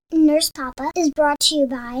Nurse Papa is brought to you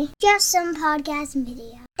by Just Some Podcast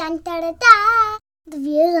Media. Dun, da, da, da. The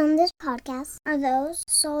views on this podcast are those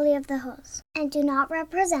solely of the host and do not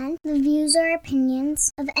represent the views or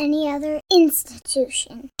opinions of any other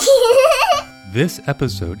institution. This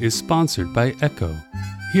episode is sponsored by Echo.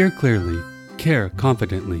 Hear clearly, care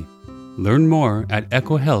confidently. Learn more at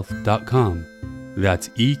echohealth.com. That's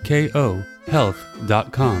EKO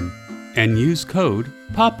health.com. And use code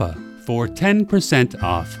PAPA for 10%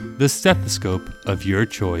 off the stethoscope of your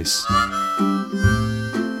choice.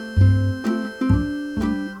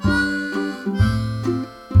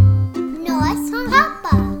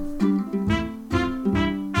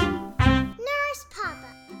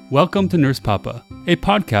 Welcome to Nurse Papa, a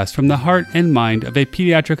podcast from the heart and mind of a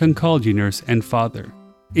pediatric oncology nurse and father.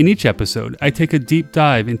 In each episode, I take a deep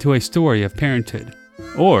dive into a story of parenthood,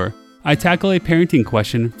 or I tackle a parenting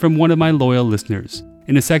question from one of my loyal listeners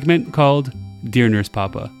in a segment called Dear Nurse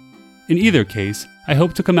Papa. In either case, I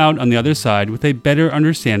hope to come out on the other side with a better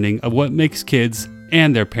understanding of what makes kids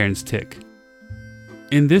and their parents tick.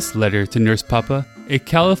 In this letter to Nurse Papa, a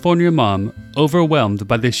California mom, overwhelmed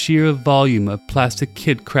by the sheer volume of plastic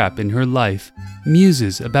kid crap in her life,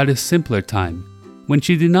 muses about a simpler time when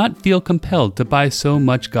she did not feel compelled to buy so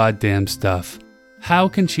much goddamn stuff. How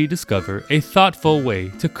can she discover a thoughtful way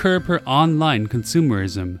to curb her online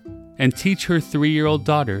consumerism and teach her 3-year-old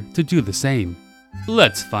daughter to do the same?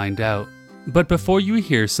 Let's find out. But before you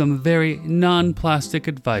hear some very non-plastic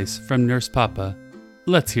advice from Nurse Papa,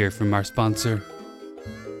 let's hear from our sponsor.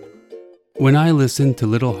 When I listen to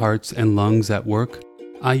Little Hearts and Lungs at work,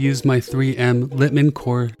 I use my 3M Littmann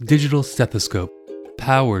Core digital stethoscope,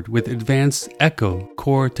 powered with advanced Echo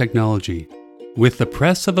Core technology. With the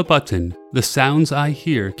press of a button, the sounds I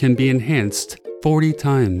hear can be enhanced 40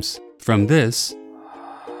 times, from this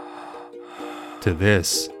to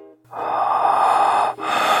this.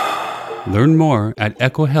 Learn more at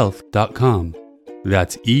echohealth.com.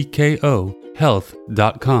 That's EKO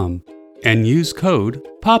health.com. And use code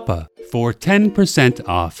PAPA for 10%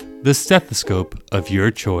 off the stethoscope of your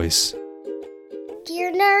choice.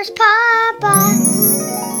 Dear Nurse Papa.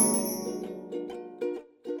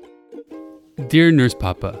 Dear Nurse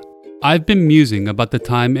Papa, I've been musing about the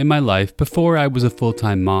time in my life before I was a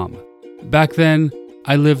full-time mom. Back then,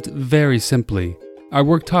 I lived very simply. I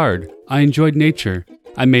worked hard, I enjoyed nature,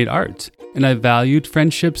 I made art, and I valued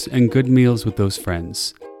friendships and good meals with those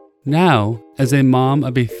friends. Now, as a mom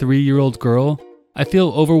of a 3-year-old girl, I feel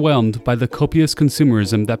overwhelmed by the copious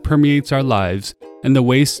consumerism that permeates our lives and the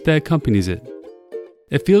waste that accompanies it.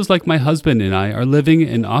 It feels like my husband and I are living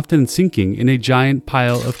and often sinking in a giant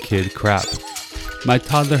pile of kid crap. My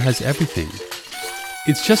toddler has everything.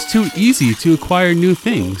 It's just too easy to acquire new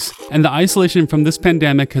things, and the isolation from this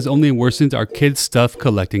pandemic has only worsened our kid stuff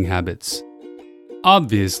collecting habits.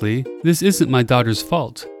 Obviously, this isn't my daughter's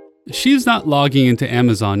fault. She's not logging into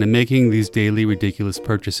Amazon and making these daily ridiculous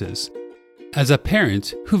purchases. As a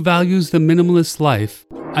parent who values the minimalist life,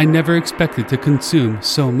 I never expected to consume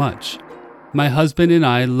so much. My husband and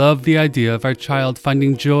I love the idea of our child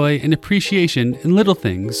finding joy and appreciation in little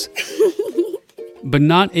things, but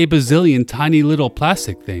not a bazillion tiny little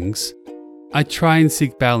plastic things. I try and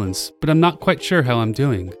seek balance, but I'm not quite sure how I'm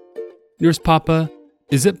doing. Nurse Papa,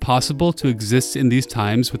 is it possible to exist in these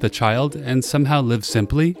times with a child and somehow live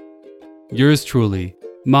simply? Yours truly,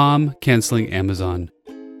 Mom canceling Amazon.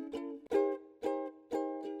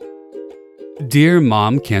 Dear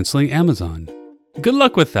Mom canceling Amazon, good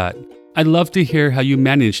luck with that. I'd love to hear how you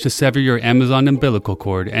managed to sever your Amazon umbilical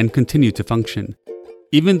cord and continue to function.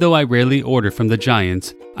 Even though I rarely order from the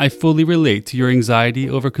giants, I fully relate to your anxiety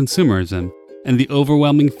over consumerism and the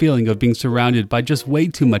overwhelming feeling of being surrounded by just way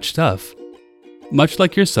too much stuff. Much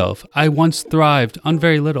like yourself, I once thrived on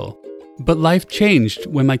very little. But life changed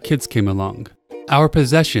when my kids came along. Our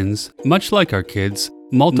possessions, much like our kids,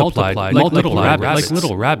 multiplied like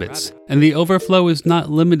little rabbits, and the overflow is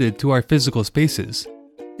not limited to our physical spaces.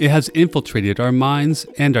 It has infiltrated our minds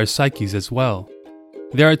and our psyches as well.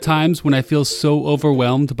 There are times when I feel so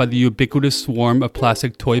overwhelmed by the ubiquitous swarm of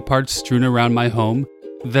plastic toy parts strewn around my home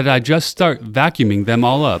that I just start vacuuming them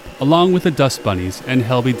all up, along with the dust bunnies, and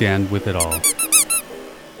hell be damned with it all.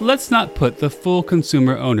 Let's not put the full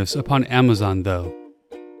consumer onus upon Amazon, though.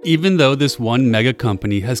 Even though this one mega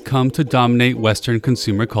company has come to dominate Western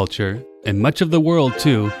consumer culture, and much of the world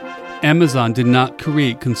too, Amazon did not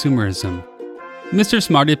create consumerism. Mr.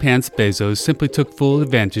 Smarty Pants Bezos simply took full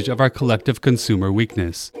advantage of our collective consumer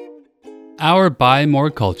weakness. Our buy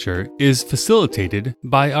more culture is facilitated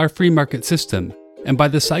by our free market system and by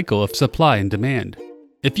the cycle of supply and demand.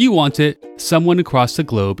 If you want it, someone across the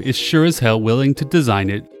globe is sure as hell willing to design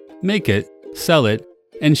it, make it, sell it,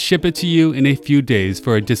 and ship it to you in a few days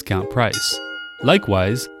for a discount price.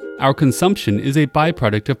 Likewise, our consumption is a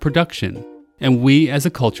byproduct of production, and we as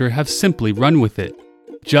a culture have simply run with it,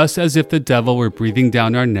 just as if the devil were breathing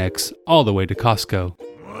down our necks all the way to Costco.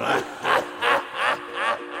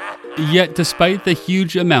 Yet, despite the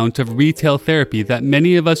huge amount of retail therapy that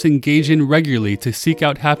many of us engage in regularly to seek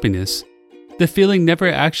out happiness, the feeling never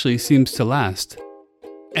actually seems to last.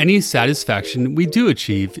 Any satisfaction we do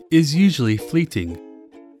achieve is usually fleeting,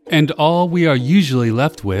 and all we are usually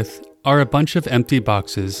left with are a bunch of empty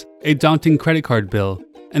boxes, a daunting credit card bill,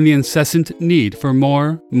 and the incessant need for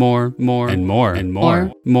more.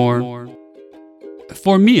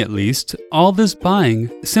 For me at least, all this buying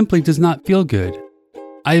simply does not feel good.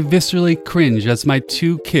 I viscerally cringe as my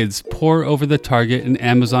 2 kids pore over the Target and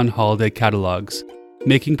Amazon holiday catalogs,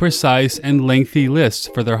 making precise and lengthy lists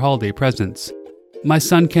for their holiday presents. My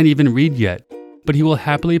son can't even read yet, but he will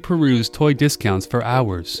happily peruse toy discounts for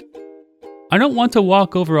hours. I don't want to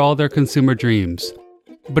walk over all their consumer dreams,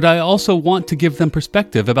 but I also want to give them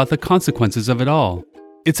perspective about the consequences of it all.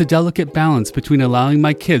 It's a delicate balance between allowing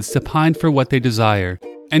my kids to pine for what they desire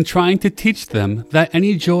and trying to teach them that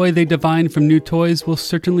any joy they divine from new toys will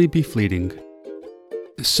certainly be fleeting.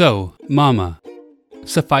 So, Mama,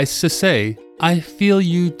 suffice to say, I feel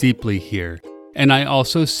you deeply here, and I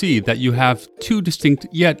also see that you have 2 distinct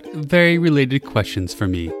yet very related questions for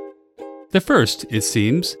me. The first, it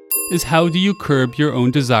seems, is how do you curb your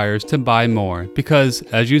own desires to buy more? Because,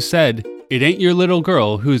 as you said, it ain't your little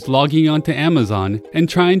girl who's logging onto Amazon and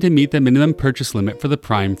trying to meet the minimum purchase limit for the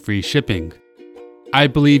Prime free shipping. I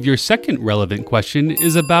believe your second relevant question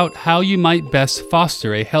is about how you might best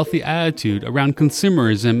foster a healthy attitude around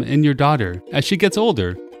consumerism in your daughter as she gets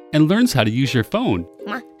older and learns how to use your phone.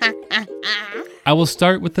 I will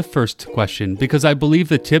start with the first question because I believe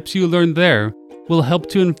the tips you learned there will help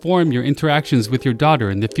to inform your interactions with your daughter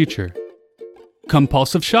in the future.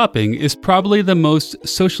 Compulsive shopping is probably the most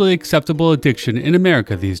socially acceptable addiction in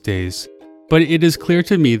America these days, but it is clear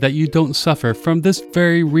to me that you don't suffer from this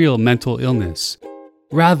very real mental illness.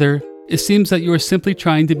 Rather, it seems that you are simply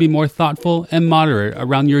trying to be more thoughtful and moderate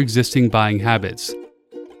around your existing buying habits.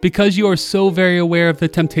 Because you are so very aware of the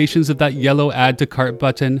temptations of that yellow add to cart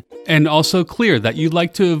button, and also clear that you'd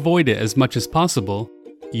like to avoid it as much as possible,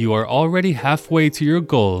 you are already halfway to your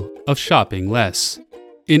goal of shopping less.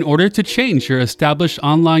 In order to change your established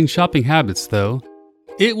online shopping habits, though,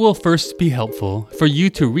 it will first be helpful for you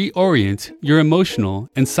to reorient your emotional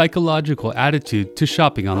and psychological attitude to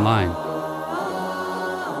shopping online.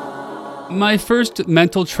 My first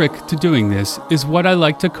mental trick to doing this is what I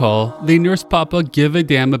like to call the Nurse Papa give a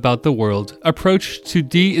damn about the world approach to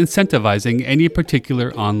de-incentivizing any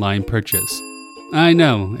particular online purchase. I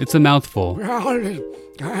know, it's a mouthful.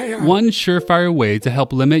 One surefire way to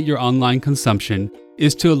help limit your online consumption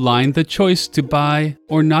is to align the choice to buy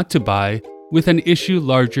or not to buy with an issue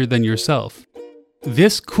larger than yourself.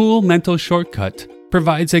 This cool mental shortcut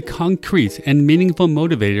provides a concrete and meaningful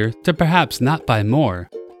motivator to perhaps not buy more.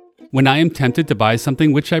 When I am tempted to buy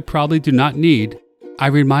something which I probably do not need, I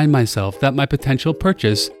remind myself that my potential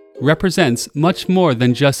purchase represents much more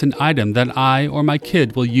than just an item that I or my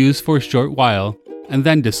kid will use for a short while and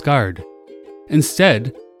then discard.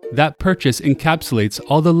 Instead, that purchase encapsulates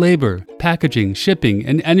all the labor, packaging, shipping,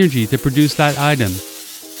 and energy to produce that item,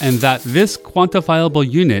 and that this quantifiable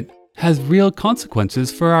unit has real consequences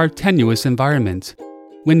for our tenuous environment.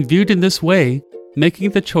 When viewed in this way,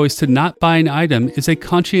 making the choice to not buy an item is a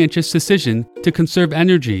conscientious decision to conserve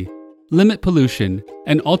energy, limit pollution,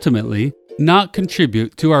 and ultimately not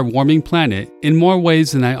contribute to our warming planet in more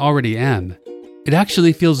ways than I already am. It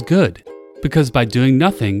actually feels good, because by doing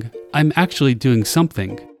nothing, I'm actually doing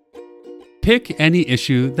something. Pick any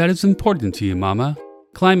issue that is important to you, Mama.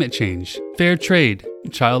 Climate change, fair trade,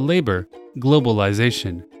 child labor,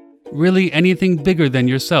 globalization. Really anything bigger than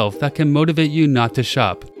yourself that can motivate you not to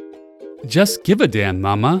shop. Just give a damn,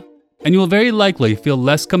 Mama, and you will very likely feel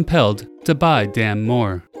less compelled to buy damn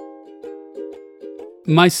more.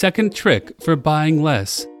 My second trick for buying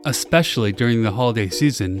less, especially during the holiday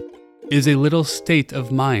season, is a little state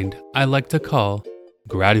of mind I like to call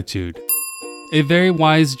gratitude. A very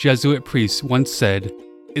wise Jesuit priest once said,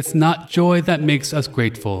 "It's not joy that makes us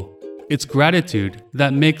grateful, it's gratitude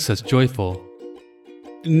that makes us joyful."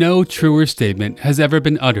 No truer statement has ever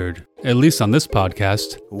been uttered, at least on this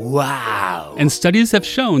podcast. Wow! And studies have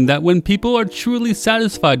shown that when people are truly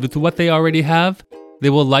satisfied with what they already have, they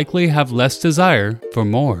will likely have less desire for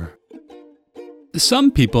more.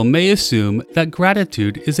 Some people may assume that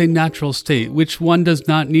gratitude is a natural state which one does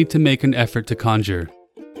not need to make an effort to conjure.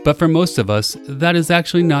 But for most of us, that is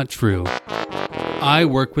actually not true. I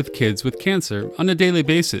work with kids with cancer on a daily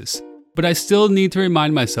basis, but I still need to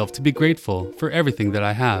remind myself to be grateful for everything that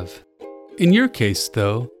I have. In your case,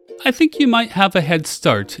 though, I think you might have a head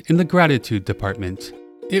start in the gratitude department.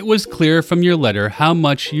 It was clear from your letter how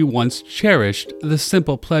much you once cherished the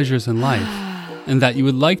simple pleasures in life, and that you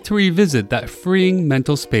would like to revisit that freeing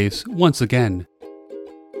mental space once again.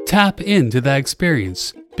 Tap into that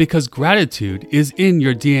experience, because gratitude is in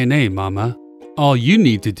your DNA, Mama. All you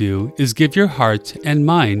need to do is give your heart and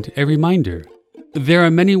mind a reminder. There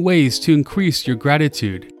are many ways to increase your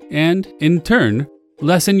gratitude and, in turn,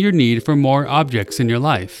 lessen your need for more objects in your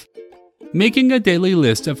life. Making a daily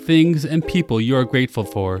list of things and people you are grateful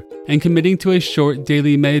for and committing to a short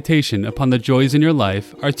daily meditation upon the joys in your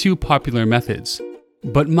life are two popular methods.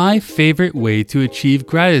 But my favorite way to achieve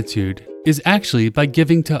gratitude is actually by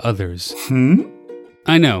giving to others.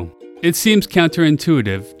 I know, it seems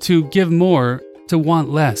counterintuitive to give more to want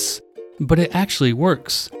less, but it actually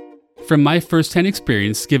works. From my first-hand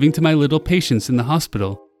experience giving to my little patients in the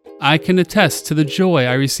hospital, I can attest to the joy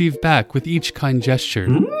I receive back with each kind gesture.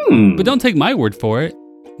 But don't take my word for it.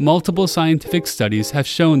 Multiple scientific studies have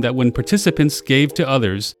shown that when participants gave to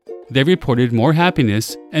others, they reported more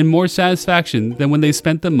happiness and more satisfaction than when they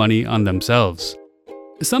spent the money on themselves.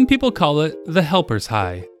 Some people call it the helper's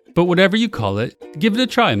high, but whatever you call it, give it a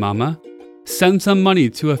try, Mama. Send some money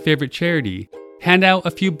to a favorite charity. Hand out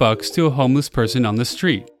a few bucks to a homeless person on the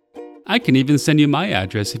street. I can even send you my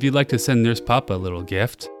address if you'd like to send Nurse Papa a little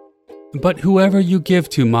gift. But whoever you give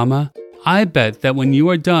to, Mama, I bet that when you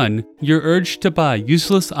are done, your urge to buy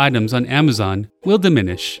useless items on Amazon will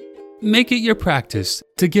diminish. Make it your practice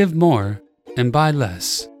to give more and buy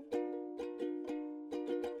less.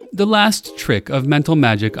 The last trick of mental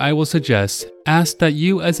magic I will suggest asks that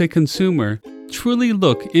you as a consumer truly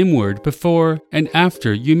look inward before and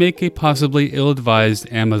after you make a possibly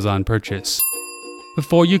ill-advised Amazon purchase.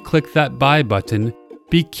 Before you click that buy button,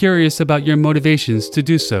 be curious about your motivations to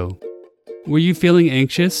do so. Were you feeling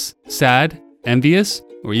anxious, sad, envious,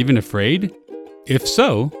 or even afraid? If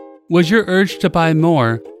so, was your urge to buy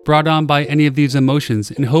more brought on by any of these emotions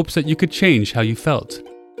in hopes that you could change how you felt?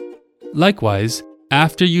 Likewise,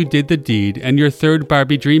 after you did the deed and your third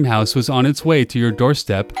Barbie dream house was on its way to your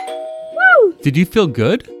doorstep, did you feel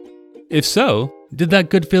good? If so, did that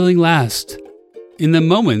good feeling last? In the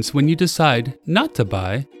moments when you decide not to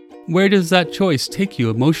buy, where does that choice take you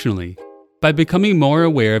emotionally? By becoming more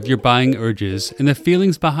aware of your buying urges and the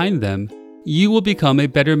feelings behind them, you will become a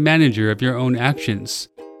better manager of your own actions.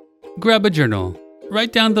 Grab a journal,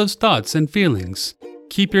 write down those thoughts and feelings.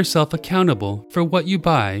 Keep yourself accountable for what you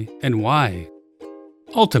buy and why.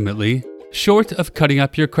 Ultimately, short of cutting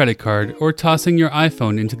up your credit card or tossing your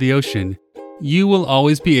iPhone into the ocean, you will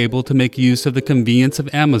always be able to make use of the convenience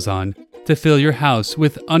of Amazon to fill your house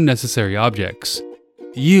with unnecessary objects.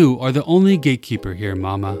 You are the only gatekeeper here,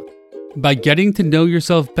 Mama. By getting to know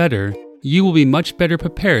yourself better, you will be much better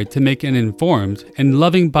prepared to make an informed and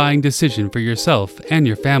loving buying decision for yourself and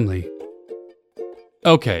your family.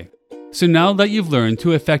 Okay, so now that you've learned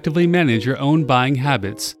to effectively manage your own buying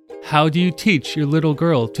habits, how do you teach your little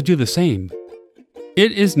girl to do the same?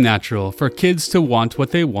 It is natural for kids to want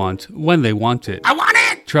what they want when they want it. I want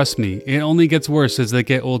it! Trust me, it only gets worse as they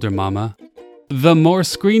get older, Mama. The more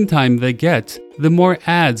screen time they get, the more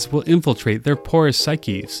ads will infiltrate their porous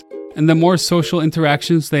psyches. And the more social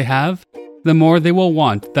interactions they have, the more they will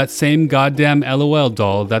want that same goddamn LOL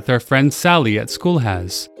doll that their friend Sally at school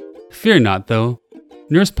has. Fear not, though.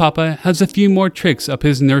 Nurse Papa has a few more tricks up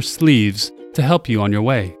his nurse sleeves to help you on your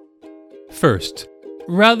way. First,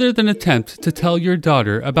 rather than attempt to tell your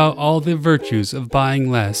daughter about all the virtues of buying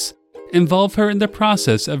less, involve her in the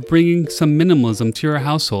process of bringing some minimalism to your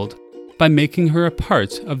household by making her a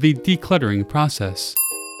part of the decluttering process.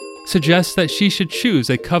 Suggest that she should choose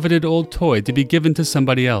a coveted old toy to be given to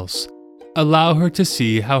somebody else. Allow her to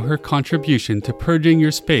see how her contribution to purging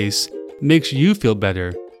your space makes you feel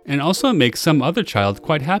better and also makes some other child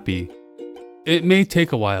quite happy. It may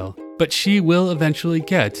take a while, but she will eventually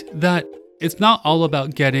get that it's not all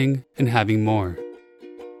about getting and having more.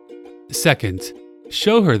 Second,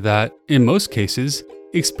 show her that, in most cases,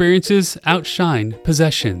 experiences outshine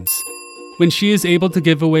possessions. When she is able to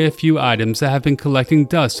give away a few items that have been collecting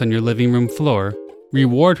dust on your living room floor,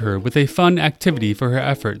 reward her with a fun activity for her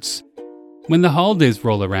efforts. When the holidays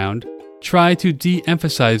roll around, try to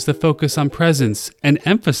de-emphasize the focus on presents and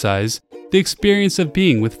emphasize the experience of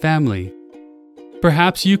being with family.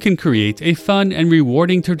 Perhaps you can create a fun and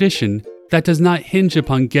rewarding tradition that does not hinge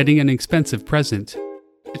upon getting an expensive present.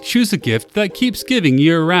 Choose a gift that keeps giving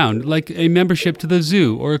year-round, like a membership to the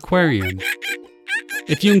zoo or aquarium.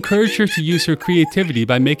 If you encourage her to use her creativity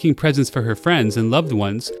by making presents for her friends and loved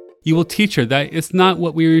ones, you will teach her that it's not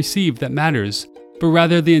what we receive that matters, but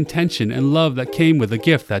rather the intention and love that came with a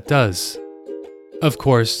gift that does. Of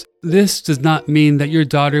course, this does not mean that your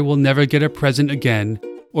daughter will never get a present again,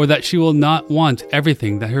 or that she will not want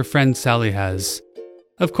everything that her friend Sally has.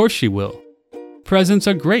 Of course she will. Presents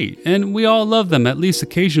are great, and we all love them at least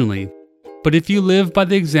occasionally. But if you live by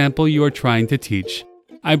the example you are trying to teach,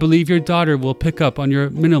 I believe your daughter will pick up on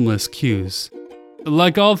your minimalist cues.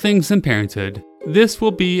 Like all things in parenthood, this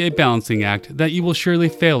will be a balancing act that you will surely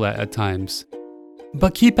fail at times.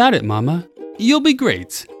 But keep at it, Mama. You'll be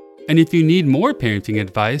great. And if you need more parenting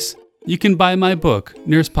advice, you can buy my book,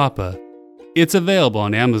 Nurse Papa. It's available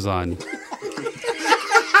on Amazon.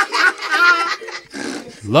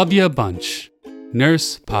 Love you a bunch.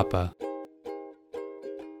 Nurse Papa.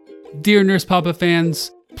 Dear Nurse Papa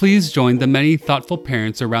fans, please join the many thoughtful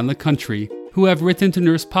parents around the country who have written to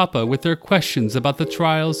Nurse Papa with their questions about the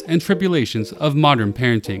trials and tribulations of modern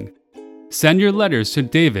parenting. Send your letters to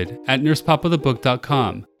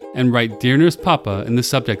david@nursepapa.com and write Dear Nurse Papa in the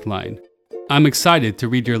subject line. I'm excited to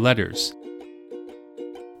read your letters.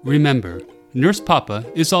 Remember, Nurse Papa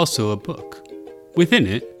is also a book. Within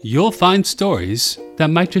it, you'll find stories that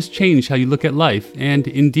might just change how you look at life and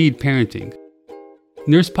indeed parenting.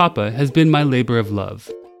 Nurse Papa has been my labor of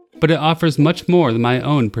love, but it offers much more than my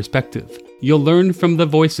own perspective. You'll learn from the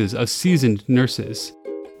voices of seasoned nurses,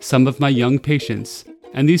 some of my young patients,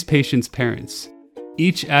 and these patients' parents,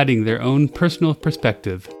 each adding their own personal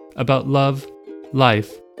perspective about love,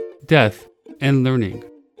 life, death, and learning.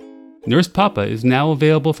 Nurse Papa is now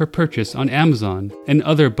available for purchase on Amazon and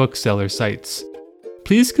other bookseller sites.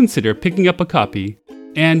 Please consider picking up a copy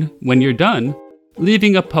and, when you're done,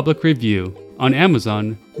 leaving a public review on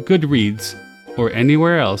Amazon, Goodreads, or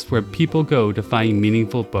anywhere else where people go to find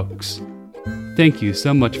meaningful books. Thank you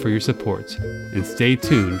so much for your support, and stay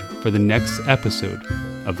tuned for the next episode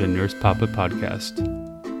of the Nurse Papa Podcast.